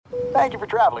Thank you for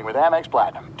traveling with Amex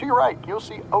Platinum. To your right, you'll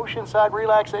see oceanside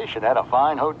relaxation at a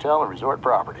fine hotel and resort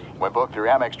property. When booked through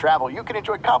Amex Travel, you can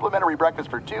enjoy complimentary breakfast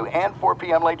for 2 and 4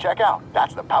 p.m. late checkout.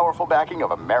 That's the powerful backing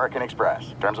of American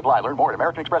Express. Terms apply. Learn more at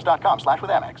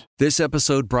americanexpress.com/withAmex. This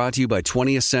episode brought to you by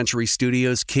 20th Century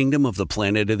Studios' Kingdom of the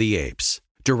Planet of the Apes.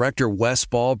 Director Wes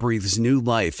Ball breathes new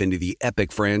life into the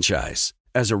epic franchise.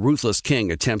 As a ruthless king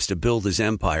attempts to build his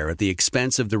empire at the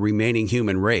expense of the remaining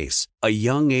human race, a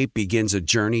young ape begins a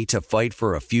journey to fight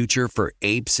for a future for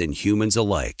apes and humans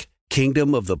alike.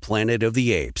 Kingdom of the Planet of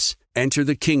the Apes. Enter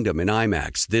the kingdom in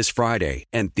IMAX this Friday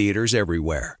and theaters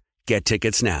everywhere. Get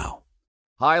tickets now.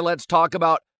 Hi, let's talk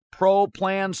about Pro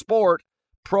Plan Sport.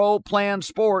 Pro Plan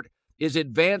Sport is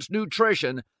advanced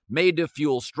nutrition made to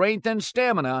fuel strength and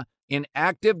stamina in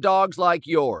active dogs like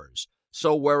yours.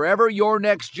 So wherever your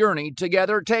next journey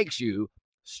together takes you,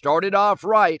 start it off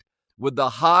right with the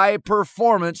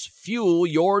high-performance fuel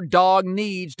your dog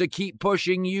needs to keep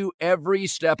pushing you every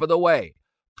step of the way.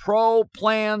 Pro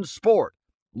Plan Sport.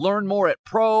 Learn more at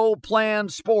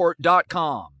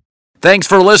ProPlansport.com. Thanks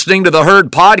for listening to the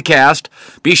Herd Podcast.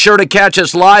 Be sure to catch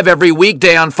us live every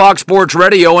weekday on Fox Sports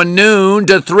Radio at noon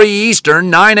to 3 Eastern,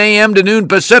 9 a.m. to noon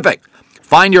Pacific.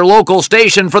 Find your local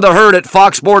station for the Herd at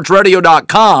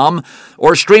foxsportsradio.com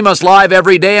or stream us live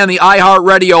every day on the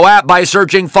iHeartRadio app by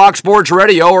searching Fox Sports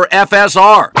Radio or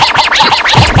FSR. Now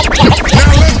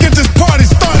let's get this party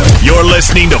started. You're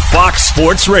listening to Fox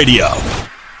Sports Radio.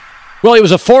 Well, he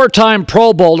was a four-time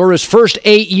Pro Bowler. His first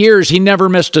 8 years, he never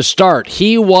missed a start.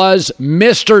 He was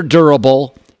Mr.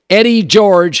 Durable, Eddie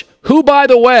George, who, by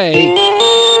the way,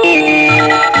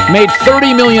 made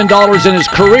 $30 million in his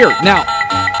career. Now,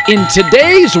 in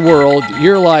today's world,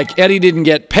 you're like, Eddie didn't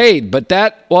get paid, but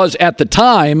that was at the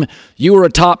time you were a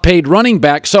top-paid running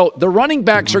back. So the running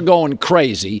backs are going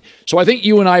crazy. So I think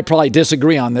you and I probably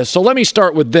disagree on this. So let me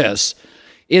start with this,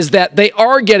 is that they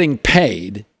are getting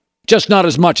paid, just not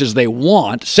as much as they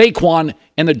want. Saquon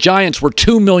and the Giants were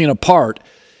 $2 million apart.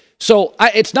 So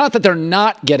it's not that they're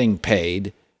not getting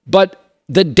paid, but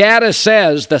the data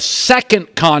says the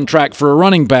second contract for a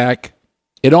running back,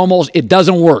 it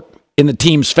doesn't work in the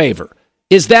team's favor.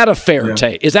 Is that a fair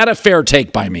take? Is that a fair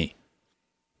take by me?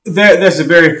 That's a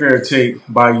very fair take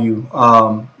by you.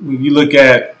 When you look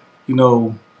at,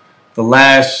 the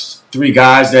last three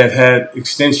guys that had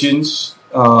extensions,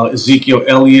 Ezekiel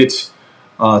Elliott,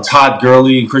 Todd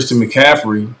Gurley, and Christian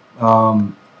McCaffrey.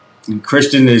 And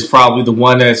Christian is probably the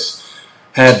one that's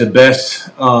had the best,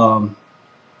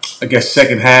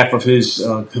 second half of his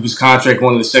contract,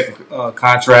 going to the second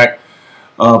contract.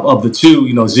 Of the two,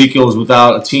 Ezekiel is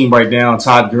without a team right now, and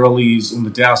Todd Gurley is on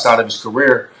the downside of his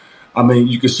career. I mean,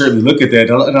 you can certainly look at that.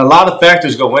 And a lot of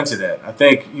factors go into that. I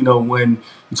think, when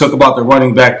you talk about the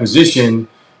running back position,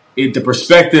 the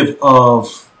perspective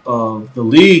of the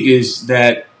league is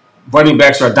that running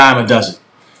backs are a dime a dozen.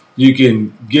 You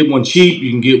can get one cheap.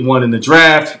 You can get one in the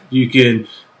draft. You can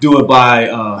do it by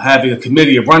having a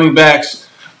committee of running backs.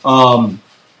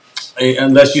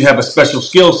 Unless you have a special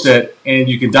skill set and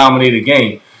you can dominate a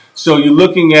game. So you're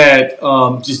looking at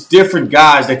just different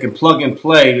guys that can plug and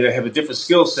play, that have a different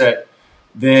skill set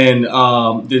than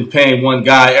paying one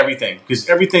guy everything. Because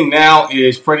everything now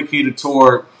is predicated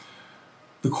toward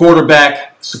the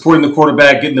quarterback, supporting the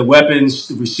quarterback, getting the weapons,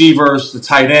 the receivers, the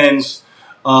tight ends.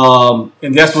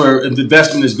 And that's where the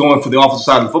investment is going for the offensive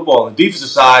side of the football. On the defensive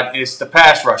side, it's the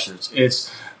pass rushers.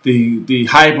 It's the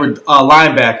hybrid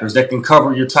linebackers that can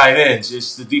cover your tight ends.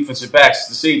 It's the defensive backs,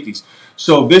 the safeties.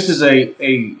 So this is a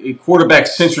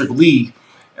quarterback-centric league,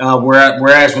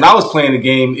 whereas when I was playing the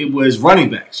game, it was running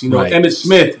backs. Right. Emmitt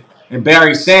Smith and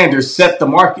Barry Sanders set the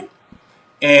market.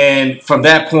 And from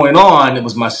that point on, it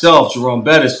was myself, Jerome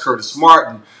Bettis, Curtis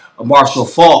Martin, Marshall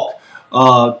Faulk,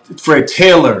 Fred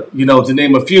Taylor, to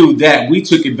name a few, that we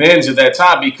took advantage of that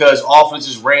time because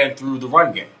offenses ran through the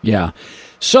run game. Yeah.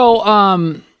 So,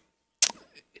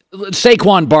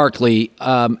 Saquon Barkley,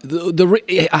 the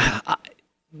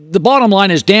bottom line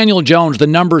is Daniel Jones, the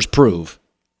numbers prove,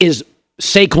 is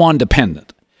Saquon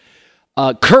dependent.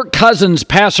 Kirk Cousins'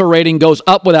 passer rating goes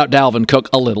up without Dalvin Cook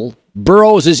a little.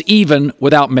 Burrow's is even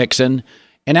without Mixon.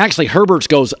 And actually, Herbert's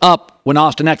goes up when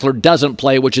Austin Eckler doesn't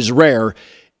play, which is rare.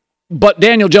 But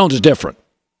Daniel Jones is different.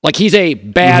 Like, he's a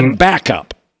bad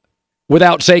backup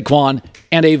without Saquon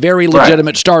and a very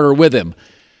legitimate starter with him.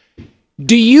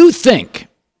 Do you think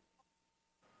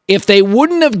if they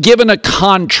wouldn't have given a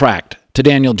contract to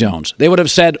Daniel Jones, they would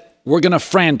have said, we're going to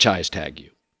franchise tag you?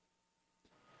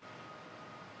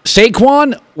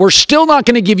 Saquon, we're still not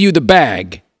going to give you the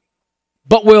bag,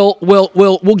 but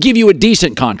we'll give you a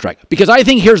decent contract. Because I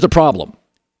think here's the problem.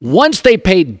 Once they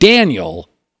paid Daniel,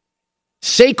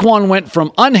 Saquon went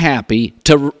from unhappy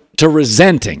to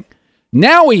resenting.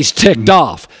 Now he's ticked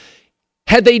off.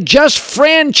 Had they just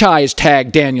franchise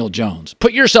tagged Daniel Jones,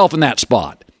 put yourself in that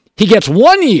spot. He gets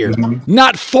 1 year,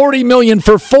 not $40 million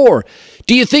for 4.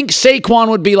 Do you think Saquon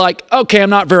would be like, okay, I'm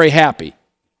not very happy,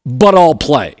 but I'll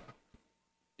play?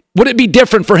 Would it be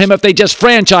different for him if they just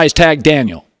franchise tagged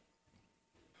Daniel?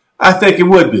 I think it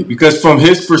would be, because from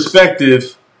his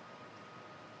perspective,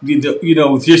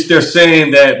 just they're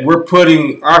saying that we're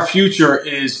putting our future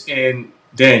is in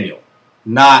Daniel,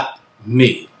 not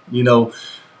me.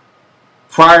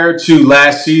 Prior to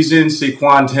last season,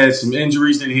 Saquon had some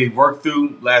injuries that he had worked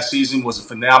through. Last season was a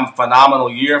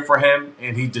phenomenal year for him,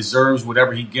 and he deserves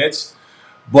whatever he gets.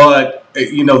 But,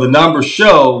 the numbers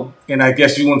show, and I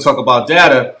guess you want to talk about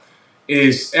data,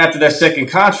 is after that second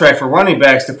contract for running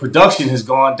backs, the production has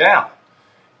gone down.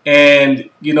 And,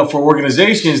 for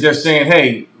organizations, they're saying,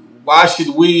 hey, why should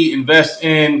we invest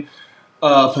in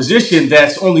a position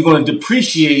that's only going to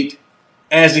depreciate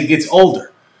as it gets older?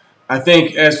 I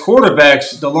think as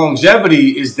quarterbacks, the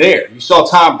longevity is there. You saw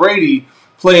Tom Brady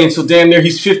play until damn near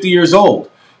he's 50 years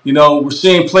old. We're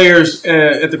seeing players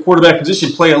at the quarterback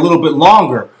position play a little bit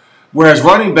longer. Whereas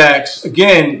running backs,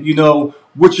 again,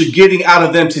 what you're getting out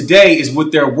of them today is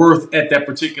what they're worth at that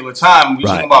particular time. When you're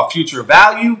talking about future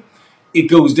value, it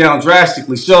goes down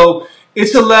drastically. So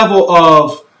it's a level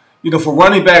of, for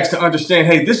running backs to understand,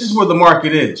 hey, this is where the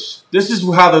market is. This is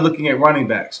how they're looking at running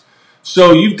backs.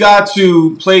 So you've got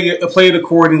to play it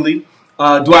accordingly.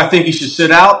 Do I think he should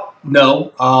sit out?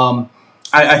 No.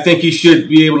 I think he should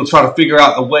be able to try to figure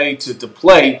out a way to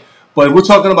play. But if we're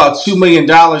talking about $2 million,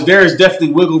 there is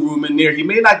definitely wiggle room in there. He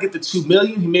may not get the $2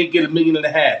 million. He may get $1.5 million.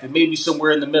 It may be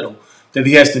somewhere in the middle that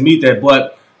he has to meet that.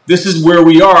 But this is where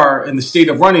we are in the state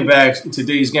of running backs in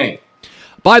today's game.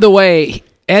 By the way,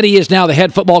 Eddie is now the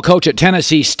head football coach at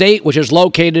Tennessee State, which is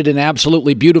located in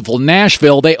absolutely beautiful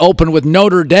Nashville. They opened with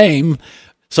Notre Dame,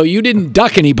 so you didn't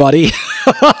duck anybody.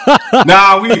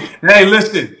 Hey,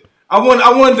 listen, I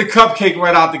wanted the cupcake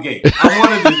right out the gate. I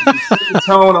wanted to set the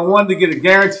tone. I wanted to get a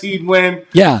guaranteed win.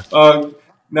 Yeah.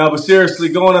 But seriously,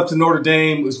 going up to Notre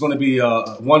Dame was going to be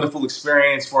a wonderful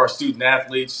experience for our student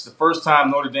athletes. The first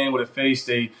time Notre Dame would have faced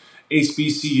a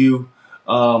HBCU.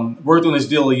 Worked on this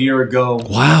deal a year ago.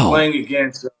 Wow. Playing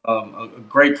against a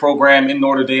great program in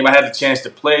Notre Dame. I had the chance to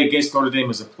play against Notre Dame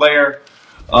as a player.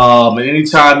 And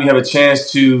anytime you have a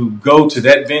chance to go to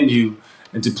that venue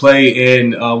and to play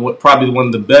in probably one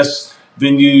of the best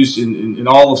venues in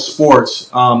all of sports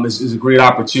is a great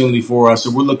opportunity for us.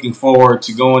 So we're looking forward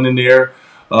to going in there,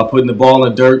 putting the ball in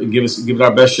the dirt and give it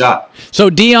our best shot. So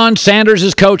Deion Sanders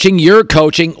is coaching, you're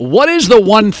coaching. What is the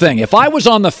one thing, if I was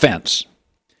on the fence,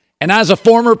 and as a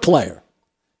former player,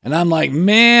 and I'm like,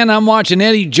 man, I'm watching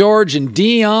Eddie George and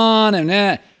Deion,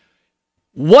 and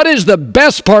what is the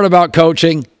best part about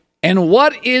coaching, and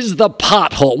what is the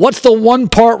pothole? What's the one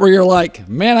part where you're like,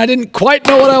 man, I didn't quite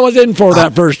know what I was in for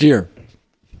that first year?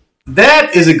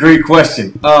 That is a great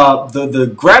question.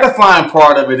 The gratifying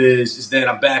part of it is that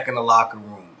I'm back in the locker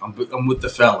room. I'm with the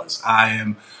fellas. I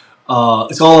am.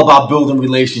 It's all about building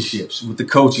relationships with the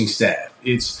coaching staff.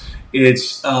 It's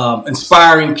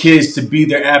inspiring kids to be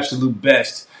their absolute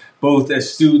best, both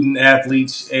as student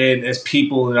athletes and as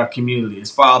people in our community, as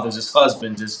fathers, as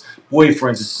husbands, as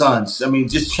boyfriends, as sons. I mean,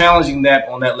 just challenging that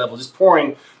on that level, just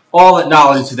pouring all that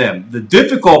knowledge into them. The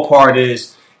difficult part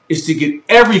is to get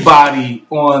everybody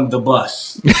on the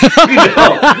bus.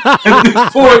 At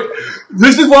this point,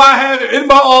 this is why I have it in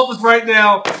my office right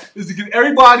now, is to get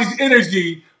everybody's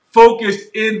energy focused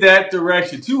in that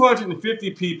direction.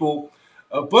 250 people,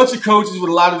 a bunch of coaches with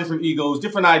a lot of different egos,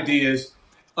 different ideas.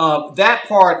 That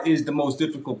part is the most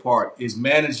difficult part, is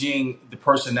managing the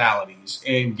personalities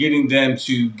and getting them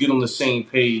to get on the same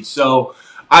page. So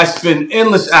I spend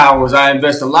endless hours. I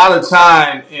invest a lot of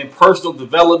time in personal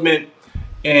development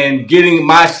and getting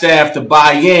my staff to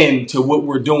buy in to what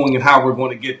we're doing and how we're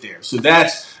going to get there. So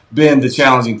that's been the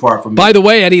challenging part for me. By the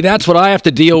way, Eddie, that's what I have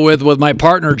to deal with my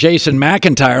partner, Jason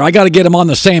McIntyre. I got to get him on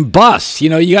the same bus. You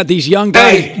know, you got these young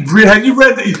guys. Hey, have you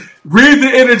read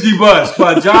the Energy Bus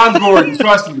by John Gordon?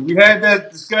 Trust me. We had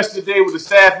that discussion today with the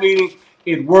staff meeting.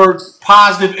 It works.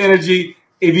 Positive energy.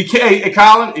 If you can't, hey,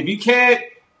 Colin, if you can't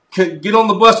get on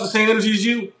the bus with the same energy as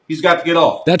you, he's got to get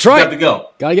off. That's right. He's got to go.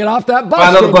 Got to get off that bus.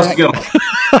 Find another bus to get on.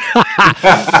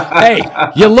 Hey,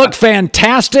 you look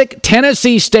fantastic.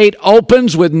 Tennessee State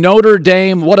opens with Notre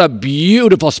Dame. What a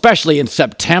beautiful, especially in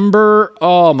September.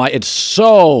 Oh, my, it's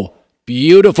so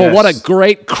beautiful. Yes. What a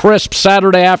great, crisp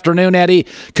Saturday afternoon, Eddie.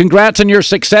 Congrats on your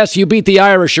success. You beat the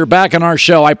Irish. You're back on our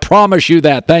show. I promise you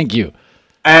that. Thank you.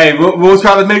 Hey, we'll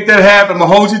try to make that happen. I'm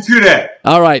going to hold you to that.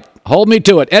 All right. Hold me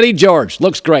to it. Eddie George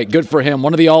looks great. Good for him.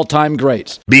 One of the all-time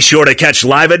greats. Be sure to catch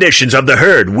live editions of The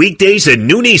Herd weekdays at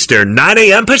noon Eastern, 9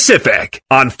 a.m. Pacific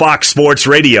on Fox Sports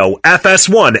Radio,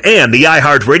 FS1, and the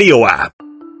iHeartRadio app.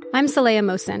 I'm Saleha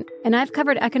Mohsen, and I've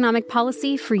covered economic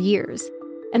policy for years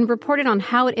and reported on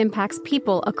how it impacts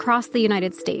people across the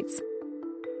United States.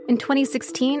 In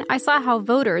 2016, I saw how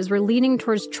voters were leaning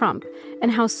towards Trump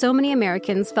and how so many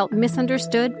Americans felt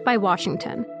misunderstood by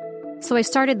Washington. So I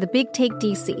started The Big Take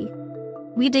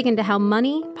DC. We dig into how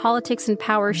money, politics, and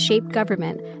power shape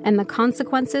government and the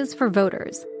consequences for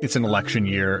voters. It's an election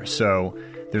year, so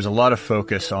there's a lot of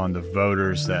focus on the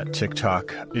voters that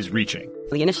TikTok is reaching.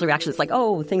 The initial reaction is like,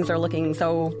 oh, things are looking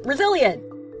so resilient.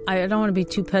 I don't want to be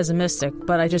too pessimistic,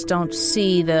 but I just don't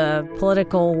see the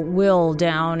political will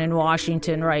down in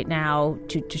Washington right now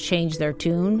to change their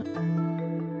tune.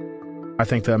 I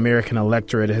think the American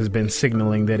electorate has been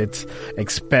signaling that it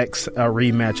expects a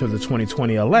rematch of the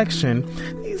 2020 election.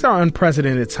 These are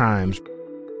unprecedented times.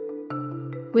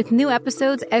 With new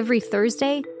episodes every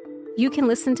Thursday, you can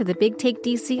listen to The Big Take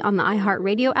DC on the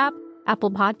iHeartRadio app,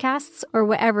 Apple Podcasts, or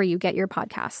wherever you get your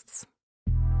podcasts.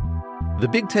 The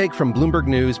Big Take from Bloomberg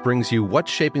News brings you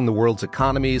what's shaping the world's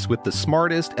economies with the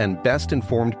smartest and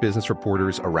best-informed business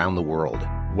reporters around the world.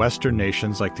 Western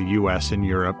nations like the U.S. and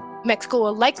Europe. Mexico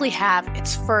will likely have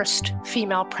its first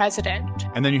female president.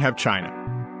 And then you have China.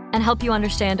 And help you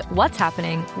understand what's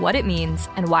happening, what it means,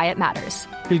 and why it matters.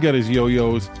 He'll get his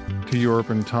yo-yos to Europe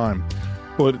in time.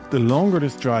 But the longer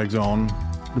this drags on,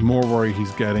 the more worry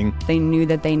he's getting. They knew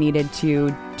that they needed to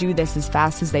do this as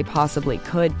fast as they possibly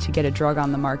could to get a drug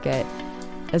on the market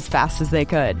as fast as they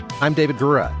could. I'm David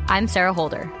Gura. I'm Sarah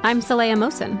Holder. I'm Saleha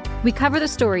Mohsen. We cover the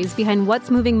stories behind what's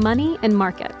moving money and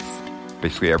markets.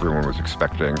 Basically, everyone was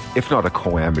expecting, if not a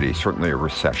calamity, certainly a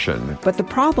recession. But the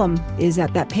problem is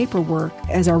that paperwork,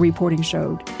 as our reporting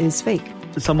showed, is fake.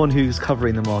 As someone who's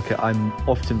covering the market, I'm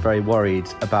often very worried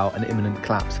about an imminent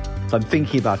collapse. So I'm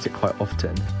thinking about it quite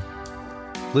often.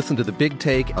 Listen to The Big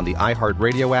Take on the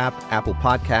iHeartRadio app, Apple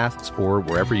Podcasts, or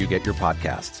wherever you get your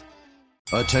podcasts.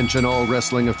 Attention all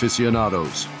wrestling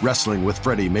aficionados. Wrestling with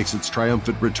Freddie makes its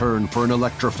triumphant return for an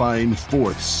electrifying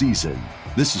 4th season.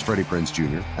 This is Freddie Prinze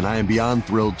Jr., and I am beyond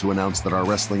thrilled to announce that our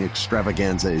wrestling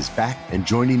extravaganza is back, and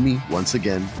joining me once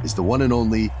again is the one and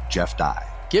only Jeff Dye.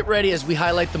 Get ready as we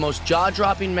highlight the most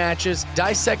jaw-dropping matches,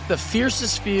 dissect the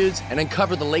fiercest feuds, and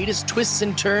uncover the latest twists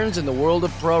and turns in the world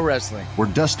of pro wrestling. We're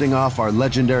dusting off our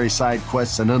legendary side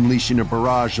quests and unleashing a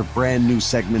barrage of brand new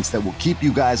segments that will keep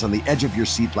you guys on the edge of your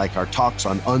seat like our talks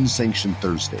on Unsanctioned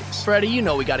Thursdays. Freddie, you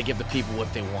know we got to give the people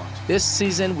what they want. This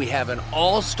season, we have an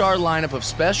all-star lineup of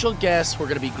special guests who are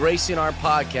going to be gracing our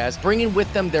podcast, bringing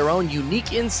with them their own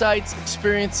unique insights,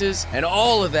 experiences, and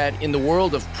all of that in the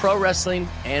world of pro wrestling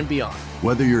and beyond.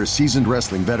 Whether you're a seasoned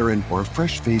wrestling veteran or a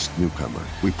fresh-faced newcomer,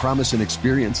 we promise an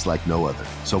experience like no other.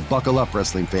 So buckle up,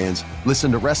 wrestling fans.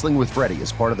 Listen to Wrestling with Freddie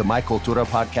as part of the My Cultura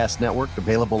Podcast Network,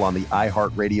 available on the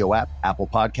iHeartRadio app, Apple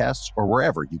Podcasts, or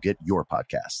wherever you get your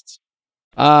podcasts.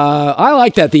 I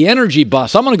like that, the energy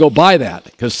bus. I'm going to go buy that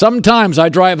because sometimes I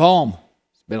drive home.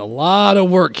 It's been a lot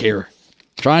of work here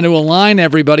trying to align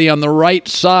everybody on the right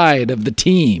side of the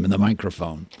team and the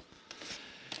microphone.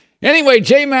 Anyway,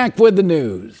 J-Mac with the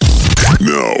news.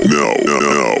 No.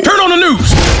 Turn on the news.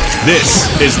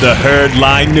 This is the Herd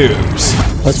Line News.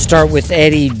 Let's start with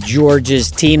Eddie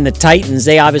George's team, the Titans.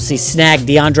 They obviously snagged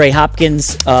DeAndre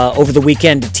Hopkins over the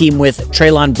weekend to team with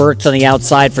Treylon Burks on the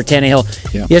outside for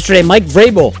Tannehill. Yeah. Yesterday, Mike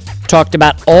Vrabel talked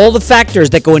about all the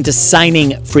factors that go into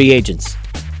signing free agents.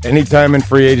 Anytime in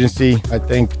free agency, I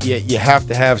think you have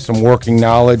to have some working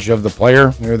knowledge of the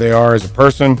player, who they are as a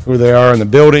person, who they are in the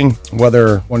building,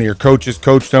 whether one of your coaches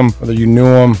coached them, whether you knew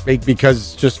them,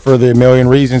 because just for the million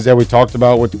reasons that we talked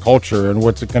about with the culture and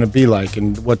what's it going to be like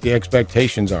and what the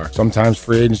expectations are. Sometimes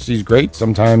free agency is great,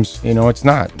 sometimes, it's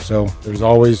not. So there's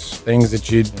always things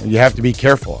that you have to be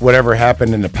careful. Whatever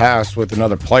happened in the past with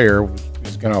another player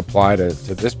is going to apply to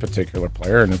this particular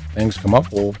player, and if things come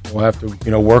up, we'll have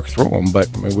to work through them. But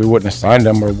we wouldn't have signed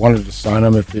him or wanted to sign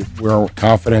him if we weren't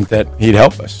confident that he'd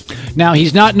help us. Now,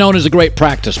 he's not known as a great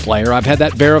practice player. I've had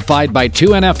that verified by 2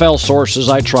 NFL sources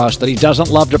I trust that he doesn't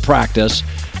love to practice.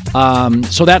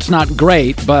 So that's not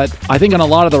great, but I think on a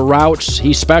lot of the routes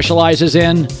he specializes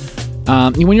in,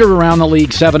 when you're around the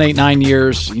league 7, 8, 9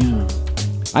 years,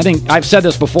 I think I've said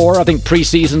this before. I think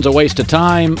preseason's a waste of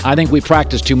time. I think we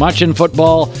practice too much in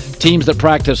football. Teams that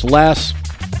practice less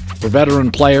for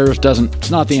veteran players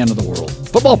it's not the end of the world.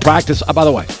 Football practice, by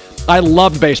the way, I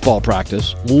loved baseball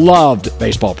practice.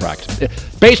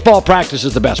 Baseball practice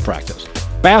is the best practice.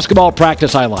 Basketball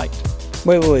practice I liked.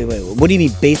 Wait. What do you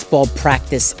mean baseball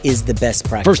practice is the best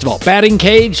practice? First of all, batting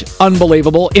cage,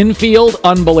 unbelievable. Infield,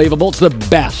 unbelievable. It's the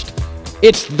best.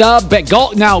 It's the best.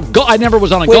 I never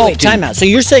was on a golf team. Time out. So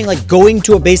you're saying like going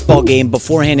to a baseball game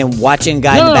beforehand and watching a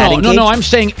guy in the batting cage? No. I'm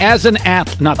saying as an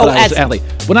athlete. Not that I was an athlete.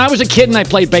 When I was a kid and I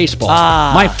played baseball,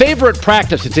 my favorite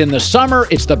practice, it's in the summer,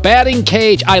 it's the batting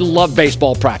cage. I love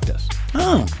baseball practice.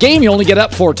 Oh. Game, you only get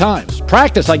up 4 times.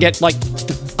 Practice, I get like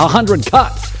 100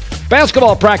 cuts.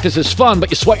 Basketball practice is fun, but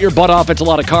you sweat your butt off. It's a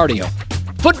lot of cardio.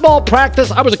 Football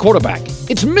practice, I was a quarterback.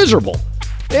 It's miserable.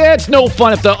 It's no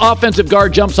fun. If the offensive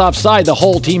guard jumps offside, the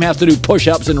whole team has to do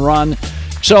push-ups and run.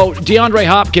 So DeAndre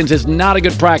Hopkins is not a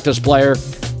good practice player.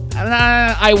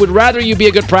 I would rather you be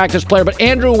a good practice player, but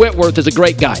Andrew Whitworth is a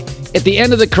great guy. At the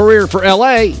end of the career for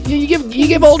LA, you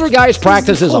give older guys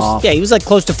practices off. Yeah, he was like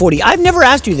close to 40. I've never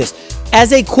asked you this.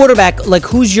 As a quarterback, like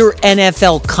who's your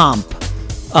NFL comp?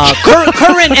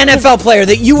 Current NFL player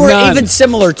that you were even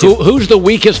similar to. Who's the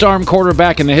weakest arm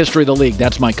quarterback in the history of the league?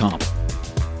 That's my comp.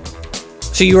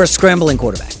 So you were a scrambling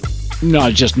quarterback?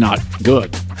 No, just not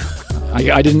good.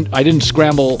 I didn't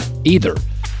scramble either.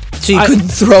 So you couldn't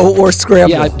throw or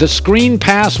scramble? Yeah, the screen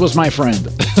pass was my friend.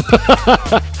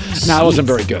 No, I wasn't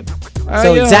very good.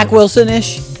 So Zach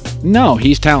Wilson-ish? No,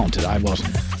 he's talented. I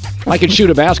wasn't. I could shoot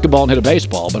a basketball and hit a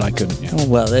baseball, but I couldn't. Oh,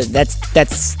 well,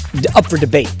 that's up for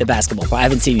debate, the basketball. I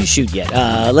haven't seen you shoot yet.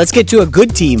 Let's get to a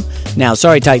good team now.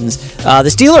 Sorry, Titans. The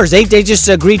Steelers, they just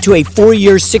agreed to a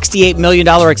 4-year, $68 million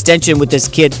extension with this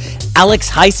kid, Alex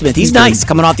Highsmith. He's nice,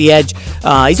 coming off the edge.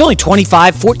 He's only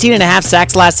 25, 14 and a half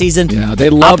sacks last season. Yeah,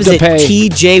 they love to pay.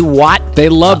 T.J. Watt. They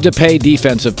love to pay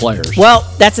defensive players. Well,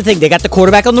 that's the thing. They got the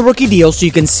quarterback on the rookie deal, so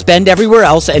you can spend everywhere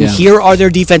else, and here are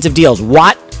their defensive deals.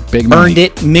 Watt earned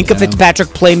it. Minkah Fitzpatrick,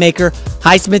 playmaker.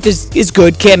 Highsmith is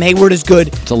good. Cam Hayward is good.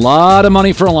 It's a lot of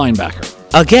money for a linebacker.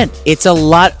 Again, it's a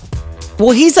lot.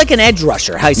 Well, he's like an edge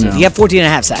rusher, Highsmith. He had 14 and a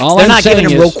half sacks. They're not giving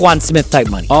him Roquan Smith type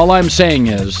money. All I'm saying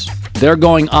is they're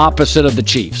going opposite of the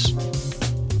Chiefs.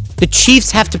 The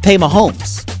Chiefs have to pay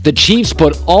Mahomes. The Chiefs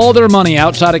put all their money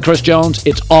outside of Chris Jones.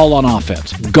 It's all on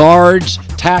offense. Guards,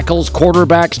 tackles,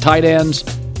 quarterbacks, tight ends.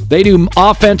 They do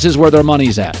offenses where their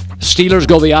money's at. Steelers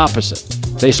go the opposite.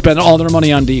 They spend all their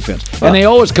money on defense. And they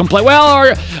always complain, well,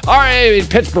 our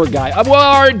Pittsburgh guy,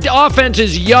 our offense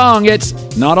is young.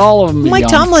 It's not all of them Mike young.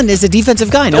 Tomlin is a defensive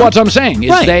guy, no? What I'm saying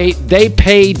is they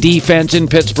pay defense in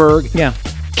Pittsburgh. Yeah.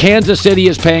 Kansas City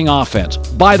is paying offense.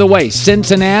 By the way,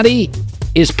 Cincinnati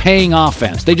is paying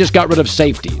offense. They just got rid of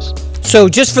safeties. So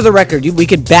just for the record, we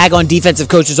could bag on defensive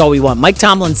coaches all we want. Mike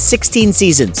Tomlin, 16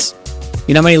 seasons.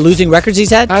 You know how many losing records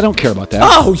he's had? I don't care about that.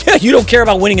 Oh, yeah, you don't care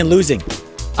about winning and losing.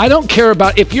 I don't care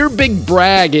about, if your big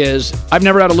brag is, I've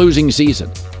never had a losing season.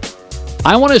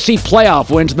 I want to see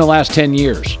playoff wins in the last 10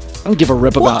 years. I don't give a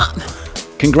rip about.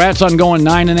 Congrats on going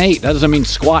 9-8. That doesn't mean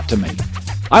squat to me.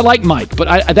 I like Mike,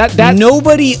 but that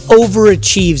nobody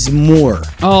overachieves more.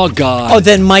 Oh God! Oh,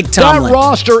 than Mike Tomlin. That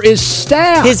roster is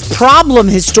stacked. His problem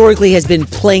historically has been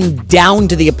playing down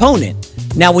to the opponent.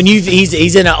 Now, when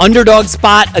he's in an underdog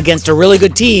spot against a really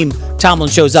good team, Tomlin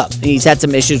shows up. He's had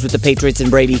some issues with the Patriots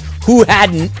and Brady, who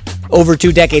hadn't over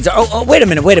 2 decades. Oh, wait a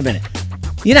minute.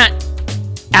 You're not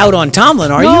out on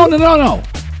Tomlin, are you? No.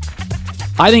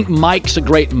 I think Mike's a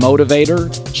great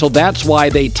motivator, so that's why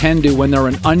they tend to, when they're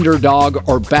an underdog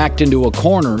or backed into a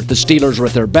corner, the Steelers are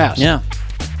at their best. Yeah.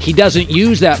 He doesn't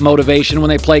use that motivation when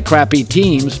they play crappy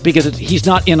teams because he's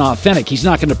not inauthentic. He's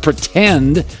not going to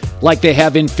pretend like they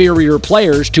have inferior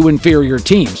players to inferior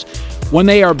teams. When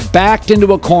they are backed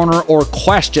into a corner or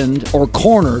questioned or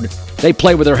cornered, they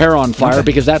play with their hair on fire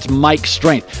because that's Mike's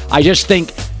strength. I just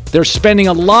think they're spending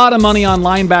a lot of money on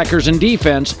linebackers and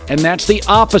defense, and that's the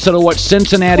opposite of what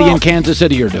Cincinnati and Kansas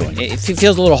City are doing. It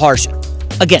feels a little harsh.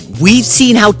 Again, we've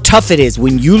seen how tough it is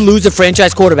when you lose a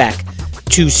franchise quarterback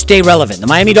to stay relevant. The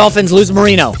Miami Dolphins lose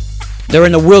Marino. They're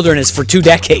in the wilderness for 2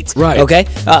 decades. Right. Okay.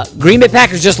 Green Bay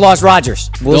Packers just lost Rodgers.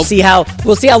 We'll see how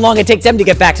long it takes them to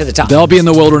get back to the top. They'll be in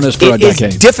the wilderness for a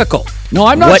decade. It's difficult. No,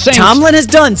 I'm not saying what Tomlin has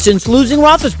done since losing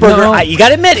Roethlisberger. You got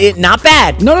to admit it, not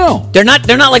bad. No. They're not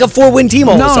like a 4-win team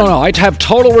all of a sudden. No. I have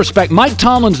total respect. Mike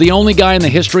Tomlin's the only guy in the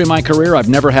history of my career I've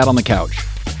never had on the couch,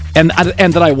 and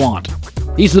that I want.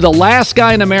 He's the last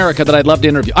guy in America that I'd love to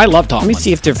interview. I love Tomlin. Let me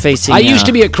see if they're facing... I used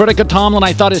to be a critic of Tomlin.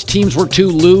 I thought his teams were too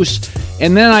loose.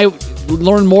 And then I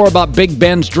learned more about Big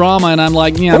Ben's drama, and I'm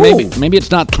like, maybe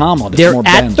it's not Tomlin. It's more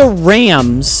at Ben's. the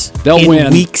Rams. They'll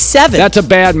win. Week 7. That's a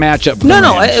bad matchup for the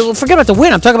Rams. Forget about the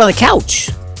win. I'm talking about the couch.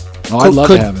 Oh, I'd love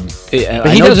to have him.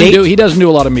 But he doesn't do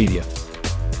a lot of media.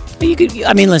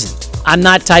 Listen, I'm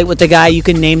not tight with the guy. You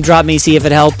can name drop me, see if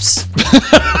it helps.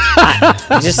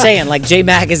 I'm just saying, like,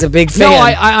 J-Mac is a big fan. No,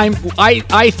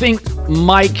 I think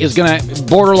Mike is going to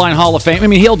borderline Hall of Fame. I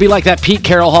mean, he'll be like that Pete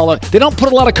Carroll They don't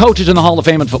put a lot of coaches in the Hall of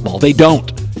Fame in football. They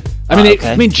don't.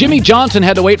 I mean, Jimmy Johnson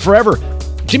had to wait forever.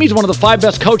 Jimmy's one of the 5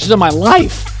 best coaches in my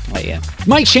life. Oh, yeah.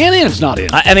 Mike Shanahan's not in.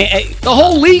 I mean, the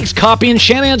whole league's copying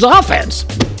Shanahan's offense.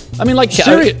 I mean, like,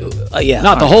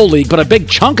 not the whole league, but a big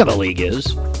chunk of the league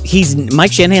is.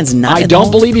 Mike Shanahan's not. I don't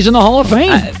believe he's in the Hall of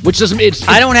Fame.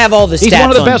 I don't have all the stats. He's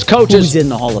one of the best coaches. Who's in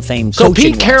the Hall of Fame? So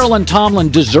Pete Carroll and Tomlin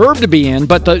deserve to be in,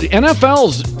 but the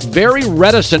NFL's very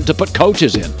reticent to put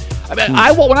coaches in. I mean,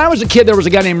 when I was a kid, there was a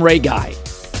guy named Ray Guy.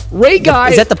 Ray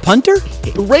Guy is that the punter?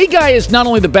 Ray Guy is not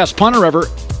only the best punter ever.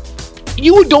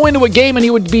 You would go into a game and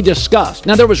he would be discussed.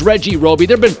 Now there was Reggie Roby.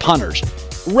 There've been punters.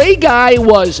 Ray Guy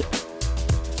was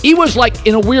like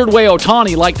in a weird way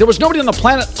Ohtani. Like there was nobody on the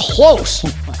planet close.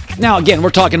 Now again, we're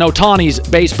talking Ohtani's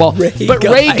baseball, but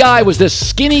Ray Guy was this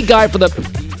skinny guy for the.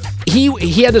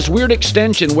 He had this weird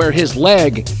extension where his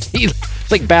leg.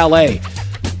 It's like ballet.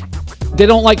 They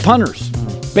don't like punters.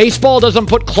 Baseball doesn't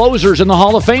put closers in the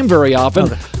Hall of Fame very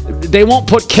often. Okay. They won't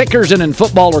put kickers in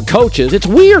football or coaches. It's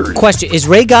weird. Question: is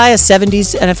Ray Guy a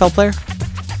 70s NFL player?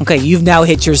 Okay, you've now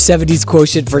hit your 70s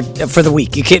quotient for the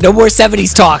week. You can't no more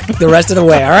 70s talk the rest of the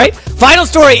way. All right. Final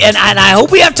story, and I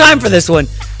hope we have time for this one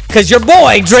because your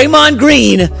boy Draymond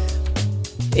Green.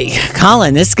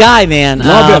 Colin, this guy, man,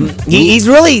 love him.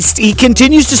 He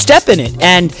continues to step in it,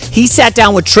 and he sat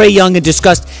down with Trae Young and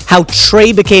discussed how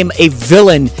Trae became a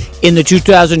villain in the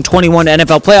 2021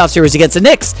 NFL playoff series against the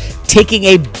Knicks, taking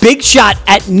a big shot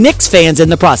at Knicks fans in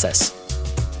the process.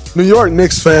 New York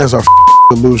Knicks fans are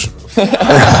delusional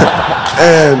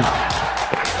and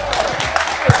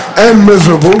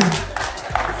miserable.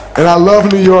 And I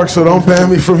love New York, so don't ban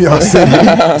me from your city.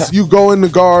 You go in the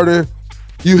Garden.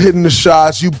 You hitting the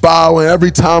shots, you bowing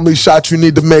every timely shot you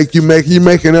need to make. You're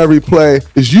making every play.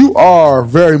 Is you are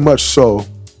very much so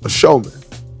a showman,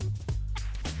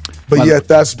 but yet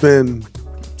that's been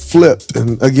flipped.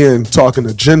 And again, talking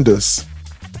agendas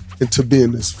into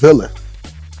being this villain.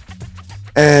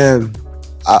 And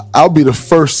I'll be the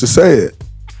first to say it.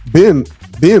 Being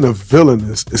a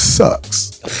villain it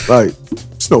sucks. Like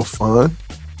it's no fun.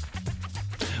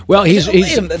 Well, he's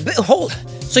wait a minute, hold.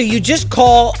 So you just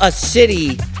call a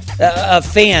city of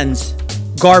fans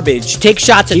garbage, take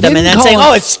shots at them, and then saying,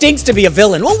 "Oh, it stinks to be a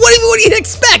villain." Well, what do you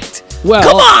expect? Well,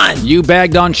 come on. You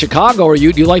bagged on Chicago, or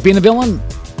you like being a villain?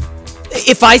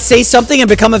 If I say something and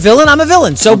become a villain, I'm a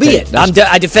villain. So be it.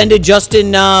 I defended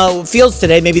Justin Fields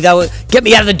today. Maybe that would get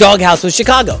me out of the doghouse with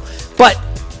Chicago. But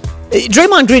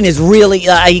Draymond Green is really,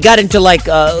 he got into like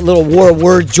a little war of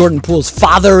words. Jordan Poole's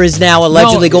father is now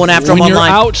allegedly going after him online. When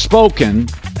you're outspoken,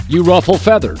 you ruffle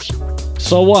feathers.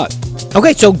 So what?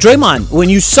 Okay, so Draymond, when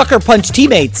you sucker punch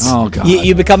teammates,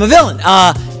 you become a villain.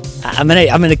 I'm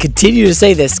gonna continue to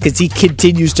say this because he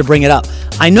continues to bring it up.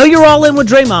 I know you're all in with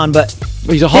Draymond, but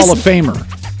he's a Hall of Famer.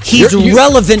 He's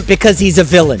relevant because he's a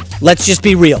villain. Let's just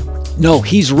be real. No,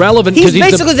 he's relevant because he's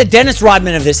basically the Dennis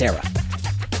Rodman of this era.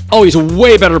 Oh, he's a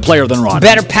way better player than Rodman.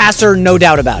 Better passer, no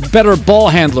doubt about it. Better ball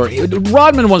handler.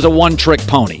 Rodman was a one-trick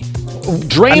pony.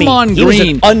 Draymond Green. He was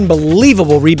an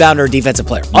unbelievable rebounder, defensive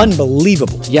player.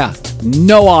 Unbelievable. Yeah,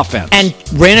 no offense. And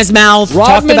ran his mouth,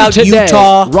 talked about today,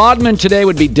 Utah. Rodman today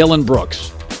would be Dylan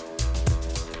Brooks.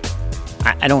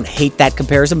 I don't hate that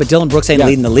comparison, but Dylan Brooks ain't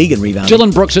leading the league in rebounding.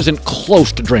 Dylan Brooks isn't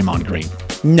close to Draymond Green.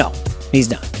 No, he's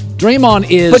not. Draymond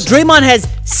is... But Draymond has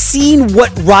seen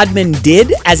what Rodman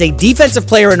did as a defensive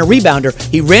player and a rebounder.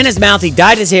 He ran his mouth, he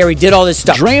dyed his hair, he did all this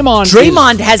stuff.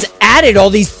 Draymond has added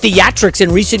all these theatrics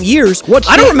in recent years.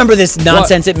 I don't remember this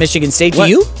nonsense at Michigan State. Do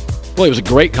you? Well, he was a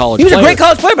great college player. He was a great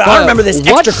college player, but I don't remember this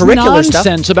extracurricular stuff. What's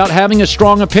nonsense about having a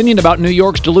strong opinion about New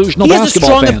York's delusional basketball fans? He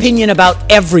has a strong opinion about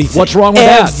everything. What's wrong with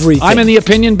that? I'm in the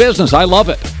opinion business. I love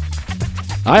it.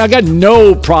 I got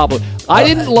no problem. I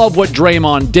didn't love what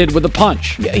Draymond did with the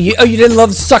punch. You didn't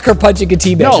love sucker punching a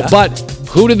teammate? No, but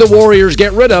who did the Warriors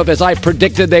get rid of as I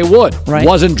predicted they would? Right. It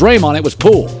wasn't Draymond, it was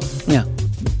Poole. Yeah.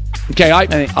 Okay,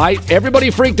 everybody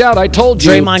freaked out. I told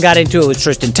you. Draymond got into it with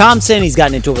Tristan Thompson. He's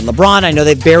gotten into it with LeBron. I know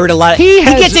they've buried a lot. He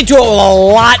gets into it with a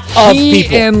lot of people.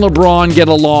 He and LeBron get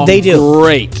along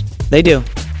great. They do.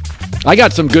 I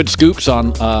got some good scoops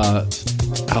on...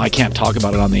 I can't talk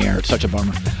about it on the air. It's such a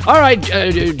bummer. All right,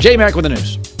 J-Mac with the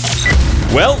news.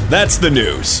 Well, that's the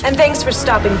news. And thanks for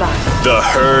stopping by. The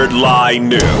Herd Line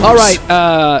News. All right,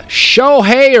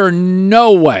 Shohei or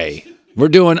no way? We're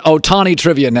doing Ohtani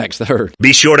trivia next, The Herd.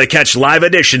 Be sure to catch live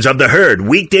editions of The Herd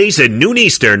weekdays at noon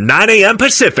Eastern, 9 a.m.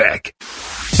 Pacific.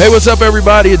 Hey, what's up,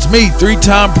 everybody? It's me,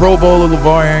 three-time Pro Bowler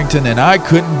LeVar Arrington, and I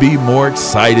couldn't be more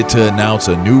excited to announce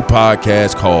a new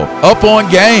podcast called Up On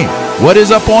Game. What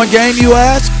is Up On Game, you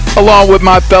ask? along with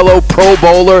my fellow Pro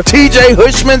Bowler, TJ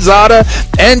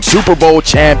Houshmandzadeh, and Super Bowl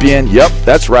champion, yep,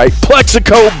 that's right,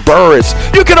 Plexico Burress.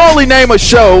 You can only name a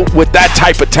show with that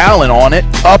type of talent on it.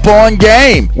 Up on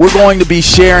Game. We're going to be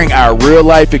sharing our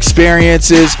real-life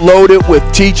experiences loaded with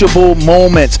teachable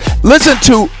moments. Listen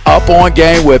to Up on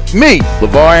Game with me,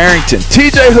 LeVar Arrington,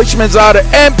 TJ Houshmandzadeh,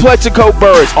 and Plexico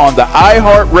Burress on the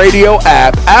iHeartRadio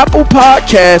app, Apple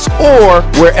Podcasts, or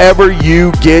wherever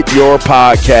you get your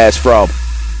podcast from.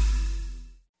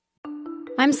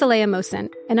 I'm Saleha Mohsin,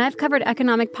 and I've covered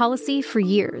economic policy for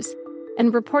years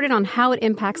and reported on how it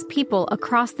impacts people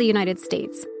across the United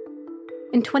States.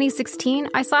 In 2016,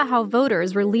 I saw how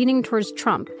voters were leaning towards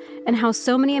Trump and how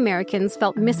so many Americans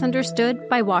felt misunderstood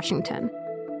by Washington.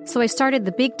 So I started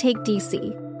The Big Take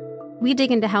DC. We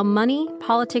dig into how money,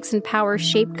 politics, and power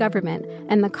shape government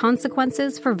and the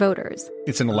consequences for voters.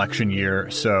 It's an election year,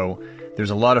 so there's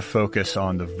a lot of focus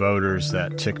on the voters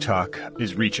that TikTok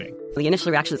is reaching. The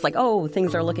initial reaction is like, oh,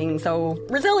 things are looking so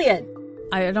resilient.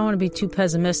 I don't want to be too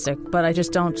pessimistic, but I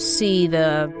just don't see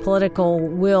the political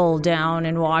will down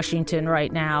in Washington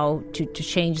right now to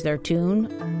change their tune.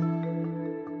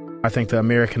 I think the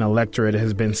American electorate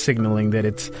has been signaling that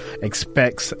it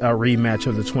expects a rematch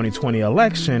of the 2020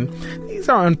 election. These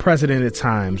are unprecedented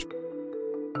times.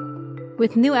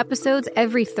 With new episodes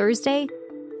every Thursday,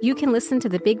 you can listen to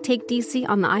The Big Take DC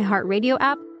on the iHeartRadio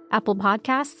app, Apple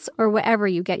Podcasts, or wherever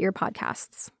you get your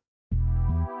podcasts.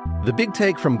 The Big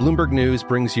Take from Bloomberg News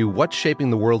brings you what's shaping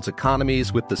the world's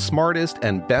economies with the smartest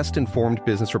and best-informed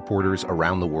business reporters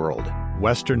around the world.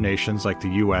 Western nations like the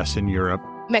U.S. and Europe.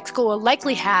 Mexico will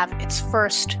likely have its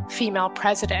first female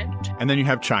president. And then you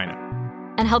have China.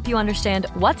 And help you understand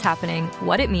what's happening,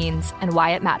 what it means, and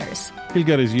why it matters. He'll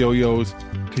get his yo-yos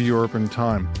to Europe in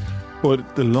time.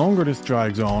 But the longer this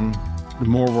drags on, the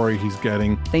more worry he's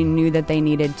getting. They knew that they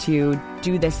needed to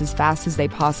do this as fast as they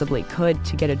possibly could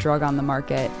to get a drug on the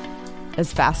market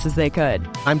as fast as they could.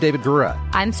 I'm David Gura.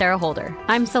 I'm Sarah Holder.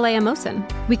 I'm Saleha Mohsin.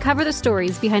 We cover the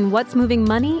stories behind what's moving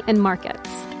money and markets.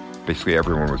 Basically,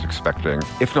 everyone was expecting,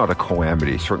 if not a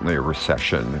calamity, certainly a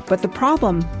recession. But the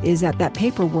problem is that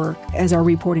paperwork, as our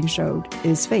reporting showed,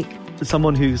 is fake. As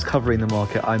someone who's covering the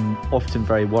market, I'm often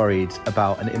very worried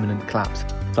about an imminent collapse.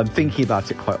 So I'm thinking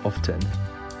about it quite often.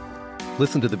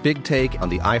 Listen to The Big Take on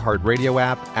the iHeartRadio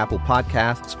app, Apple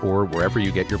Podcasts, or wherever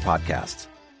you get your podcasts.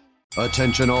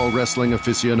 Attention all wrestling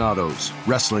aficionados.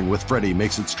 Wrestling with Freddie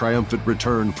makes its triumphant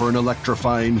return for an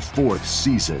electrifying 4th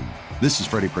season. This is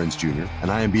Freddie Prinze Jr., and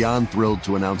I am beyond thrilled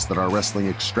to announce that our wrestling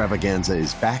extravaganza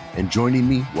is back, and joining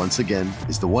me once again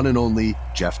is the one and only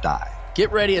Jeff Dye. Get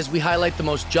ready as we highlight the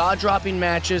most jaw-dropping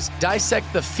matches,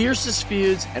 dissect the fiercest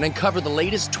feuds, and uncover the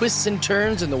latest twists and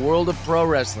turns in the world of pro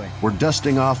wrestling. We're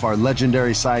dusting off our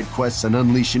legendary side quests and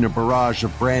unleashing a barrage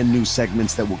of brand new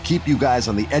segments that will keep you guys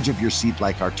on the edge of your seat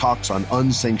like our talks on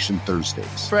Unsanctioned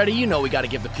Thursdays. Freddie, you know we got to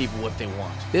give the people what they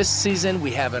want. This season,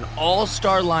 we have an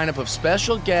all-star lineup of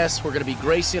special guests who are going to be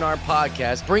gracing our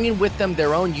podcast, bringing with them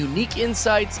their own unique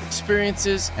insights,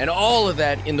 experiences, and all of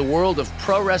that in the world of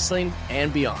pro wrestling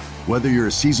and beyond. Whether you're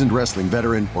a seasoned wrestling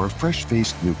veteran or a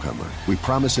fresh-faced newcomer, we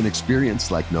promise an experience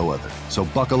like no other. So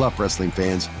buckle up, wrestling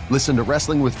fans. Listen to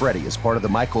Wrestling with Freddie as part of the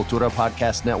My Cultura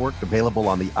Podcast Network, available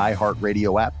on the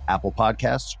iHeartRadio app, Apple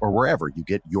Podcasts, or wherever you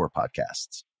get your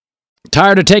podcasts.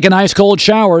 Tired of taking ice-cold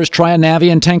showers? Try a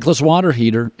Navien tankless water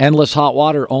heater. Endless hot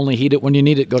water. Only heat it when you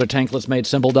need it. Go to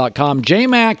tanklessmadesimple.com.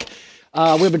 J-Mac,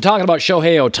 we've been talking about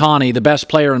Shohei Ohtani, the best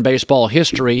player in baseball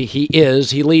history. He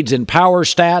is. He leads in power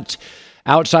stats.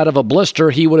 Outside of a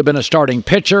blister, he would have been a starting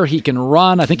pitcher. He can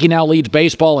run. I think he now leads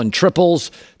baseball in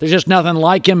triples. There's just nothing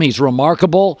like him. He's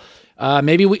remarkable.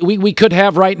 Maybe we could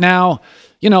have right now,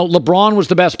 LeBron was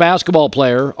the best basketball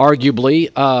player,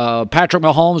 arguably. Patrick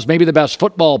Mahomes, maybe the best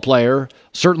football player,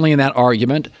 certainly in that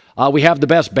argument. We have the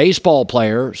best baseball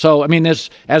player. So,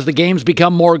 as the games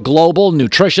become more global,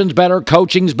 nutrition's better,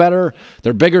 coaching's better.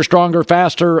 They're bigger, stronger,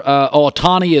 faster.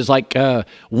 Ohtani is like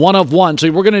one of one.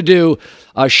 So we're going to do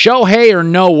a Shohei or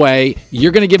no way.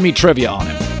 You're going to give me trivia on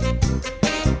him.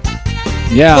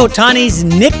 Yeah. Ohtani's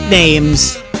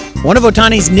nicknames, one of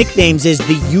Ohtani's nicknames is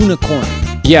the Unicorn.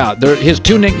 Yeah, his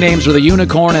two nicknames are the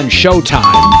Unicorn and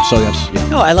Showtime. So that's, yeah.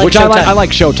 No, I like Showtime. I like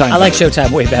Showtime. I like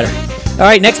Showtime way better. All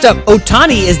right, next up,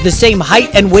 Ohtani is the same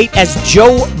height and weight as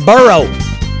Joe Burrow.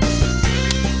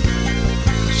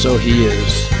 So he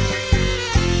is.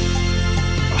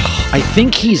 I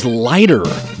think he's lighter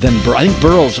than Burrow. I think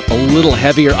Burrow's a little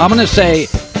heavier. I'm going to say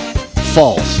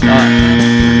false.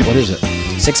 What is it?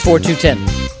 6'4", 210.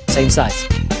 Same size.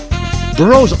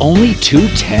 Burrow's only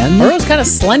 210? Burrow's kind of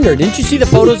slender. Didn't you see the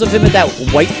photos of him at that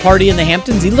white party in the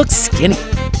Hamptons? He looks skinny.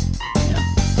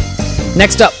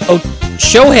 Next up,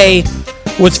 Shohei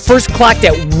was first clocked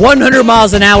at 100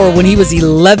 miles an hour when he was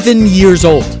 11 years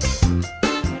old.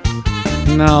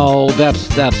 No,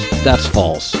 that's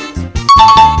false.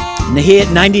 And he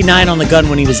hit 99 on the gun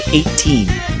when he was 18.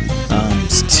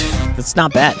 That's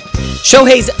not bad.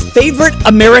 Shohei's favorite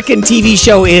American TV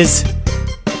show is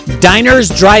Diners,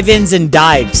 Drive-Ins, and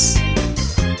Dives.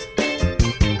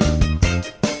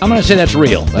 I'm going to say that's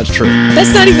real. That's true.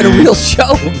 That's not even a real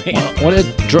show, man. What is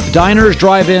Diners,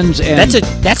 Drive-Ins, and...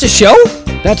 That's a show?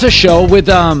 That's a show with,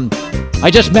 I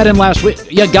just met him last week.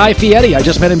 Yeah, Guy Fieri. I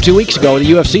just met him 2 weeks ago at a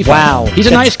UFC fight. Wow. He's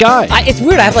a nice guy. It's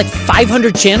weird. I have like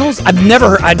 500 channels. I've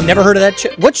never heard of that.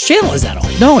 Which channel is that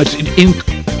on? No,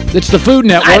 it's the Food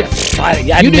Network.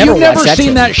 You've never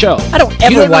seen that show. I don't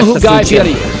ever watch the Guy Food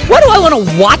Fieri channel. is. Why do I want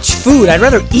to watch food? I'd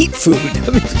rather eat food.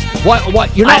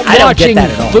 What? You're not I don't watching get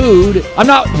that at all. food. I'm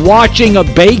not watching a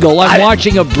bagel. I'm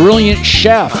watching a brilliant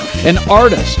chef, an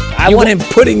artist. I want him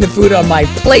putting the food on my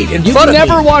plate in You've front of me.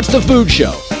 never watched the food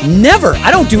show. Never.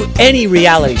 I don't do any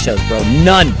reality shows, bro.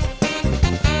 None.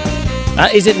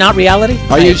 Is it not reality?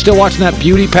 Are you still watching that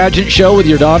beauty pageant show with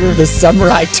your daughter? The Summer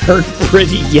I Turned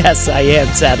Pretty. Yes, I am,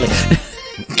 sadly.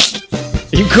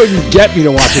 You couldn't get me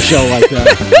to watch a show like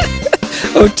that.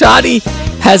 Ohtani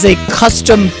has a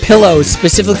custom pillow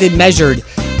specifically measured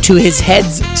to his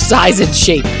head's size and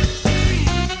shape.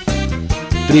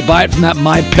 Did he buy it from that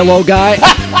My Pillow guy?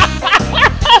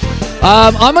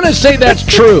 I'm going to say that's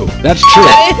true. That's true.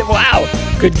 Wow.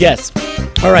 Good guess.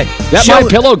 All right. That My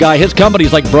Pillow guy, his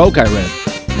company's like broke, I read.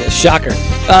 Shocker.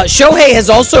 Shohei has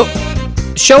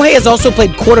also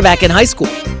played quarterback in high school.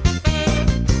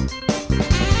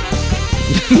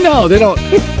 No, they don't.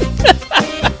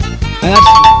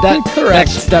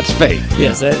 Correct. That's fake.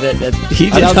 Yes, I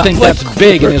don't think that's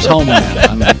big in his homeland.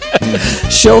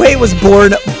 Shohei was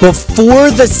born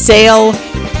before the sale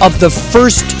of the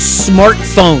first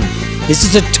smartphone. This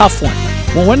is a tough one.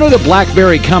 Well, when did the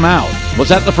BlackBerry come out? Was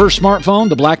that the first smartphone,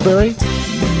 the BlackBerry?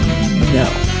 No.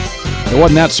 It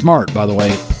wasn't that smart, by the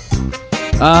way.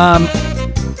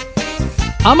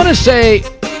 I'm going to say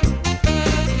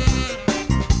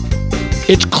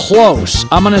it's close.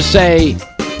 I'm going to say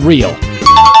real.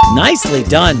 Nicely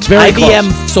done. It's very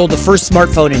IBM close. sold the first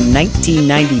smartphone in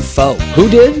 1994. Who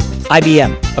did?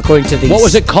 IBM, according to these. What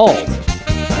was it called?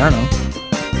 I don't know.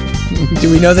 Do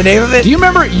we know the name of it? Do you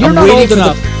remember? You're not old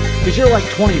enough because you're like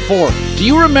 24. Do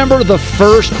you remember the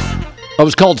first? It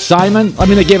was called Simon. I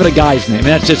mean, they gave it a guy's name. And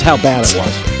that's just how bad it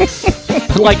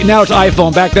was. Like now it's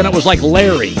iPhone. Back then it was like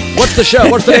Larry. What's the show?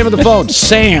 What's the name of the phone?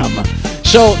 Sam.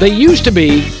 So they used to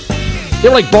be. They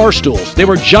were like bar stools. They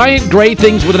were giant gray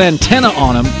things with an antenna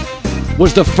on them.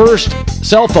 Was the first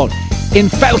cell phone. In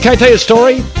fact, can I tell you a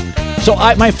story? So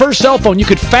my first cell phone, you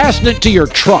could fasten it to your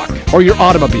truck or your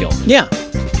automobile. Yeah.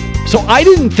 So I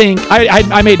didn't think,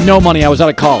 I made no money. I was out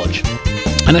of college.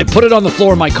 And I put it on the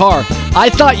floor of my car. I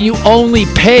thought you only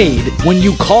paid when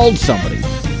you called somebody.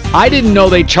 I didn't know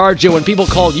they charged you when people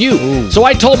called you. Ooh. So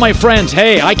I told my friends,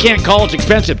 hey, I can't call, it's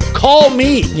expensive. Call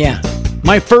me. Yeah.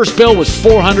 My first bill was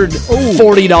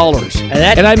 $440.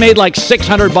 And I made like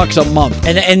 $600 a month.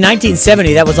 And in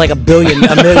 1970, that was like $1 million.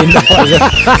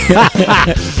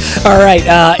 All right.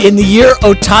 In the year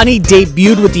Ohtani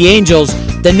debuted with the Angels,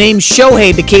 the name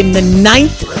Shohei became the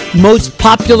 9th most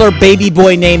popular baby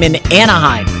boy name in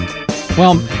Anaheim.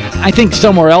 Well, I think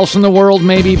somewhere else in the world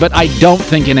maybe, but I don't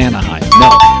think in Anaheim.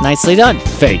 No. Nicely done.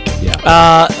 Fake,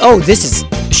 yeah. This is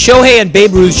Shohei and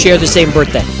Babe Ruth share the same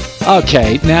birthday.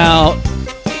 Okay, now,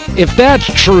 if that's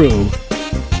true,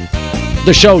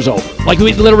 the show's over. Like,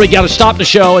 we literally got to stop the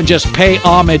show and just pay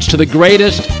homage to the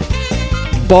greatest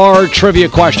bar trivia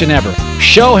question ever.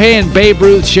 Shohei and Babe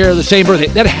Ruth share the same birthday.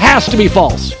 That has to be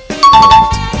false.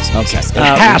 Okay. It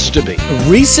has to be.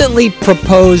 Recently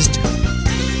proposed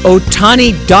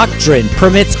Ohtani doctrine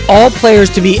permits all players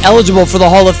to be eligible for the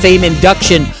Hall of Fame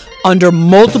induction under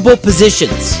multiple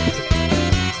positions.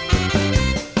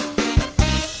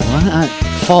 What?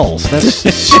 False. That's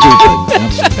stupid.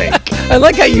 That's fake. I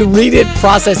like how you read it,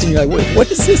 process, and you're like, wait, what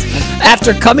is this?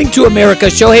 After coming to America,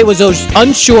 Shohei was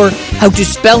unsure how to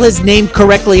spell his name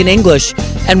correctly in English,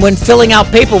 and when filling out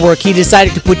paperwork, he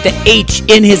decided to put the H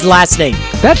in his last name.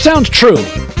 That sounds true.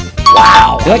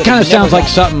 Wow. That kind of sounds like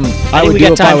something I would do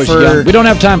if I was young. We don't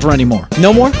have time for any more.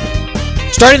 No more?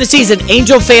 Starting the season,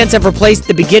 Angel fans have replaced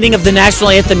the beginning of the national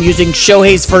anthem using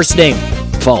Shohei's first name.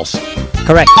 False.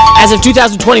 Correct. As of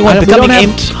 2021, becoming we don't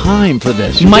have time for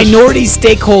this. Minority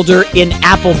stakeholder in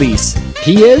Applebee's.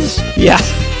 He is? Yeah.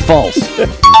 False.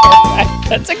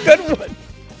 That's a good one.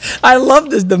 I love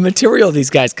the material these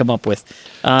guys come up with.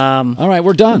 All right,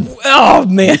 we're done. Oh,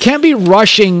 man. You can't be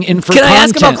rushing in for Can content. I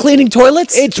ask about cleaning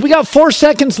toilets? We got 4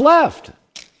 seconds left.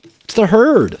 It's the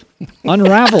herd.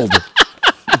 Unraveled.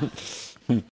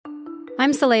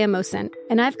 I'm Saleha Mohsin,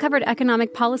 and I've covered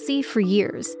economic policy for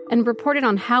years and reported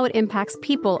on how it impacts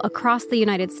people across the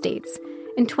United States.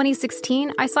 In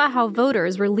 2016, I saw how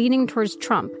voters were leaning towards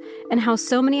Trump and how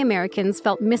so many Americans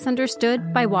felt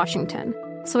misunderstood by Washington.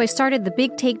 So I started The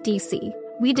Big Take DC.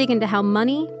 We dig into how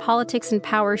money, politics, and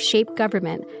power shape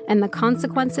government and the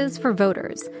consequences for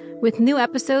voters. With new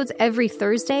episodes every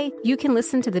Thursday, you can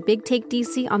listen to The Big Take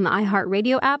DC on the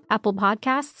iHeartRadio app, Apple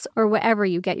Podcasts, or wherever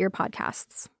you get your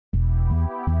podcasts.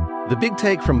 The Big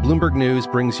Take from Bloomberg News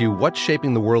brings you what's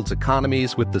shaping the world's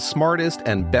economies with the smartest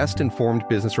and best-informed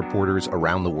business reporters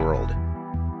around the world.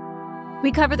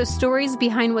 We cover the stories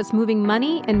behind what's moving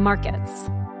money and markets.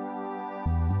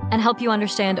 And help you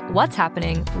understand what's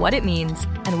happening, what it means,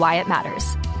 and why it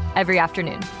matters. Every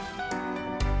afternoon.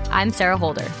 I'm Sarah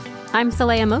Holder. I'm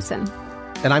Saleha Mohsin.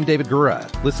 And I'm David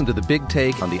Gura. Listen to The Big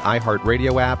Take on the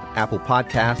iHeartRadio app, Apple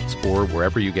Podcasts, or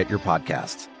wherever you get your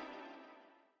podcasts.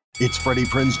 It's Freddie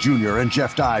Prinze Jr. and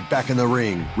Jeff Dye back in the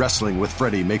ring. Wrestling with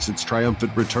Freddie makes its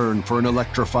triumphant return for an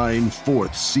electrifying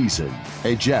 4th season.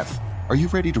 Hey, Jeff, are you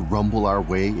ready to rumble our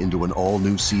way into an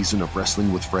all-new season of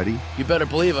Wrestling with Freddie? You better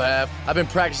believe I have. I've been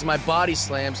practicing my body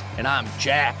slams, and I'm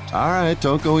jacked. All right,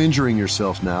 don't go injuring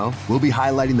yourself now. We'll be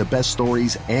highlighting the best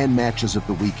stories and matches of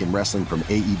the week in wrestling from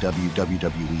AEW,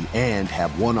 WWE, and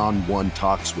have one-on-one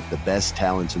talks with the best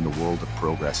talents in the world of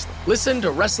pro wrestling. Listen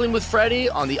to Wrestling with Freddie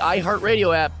on the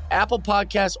iHeartRadio app, Apple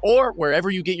Podcasts, or wherever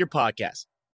you get your podcasts.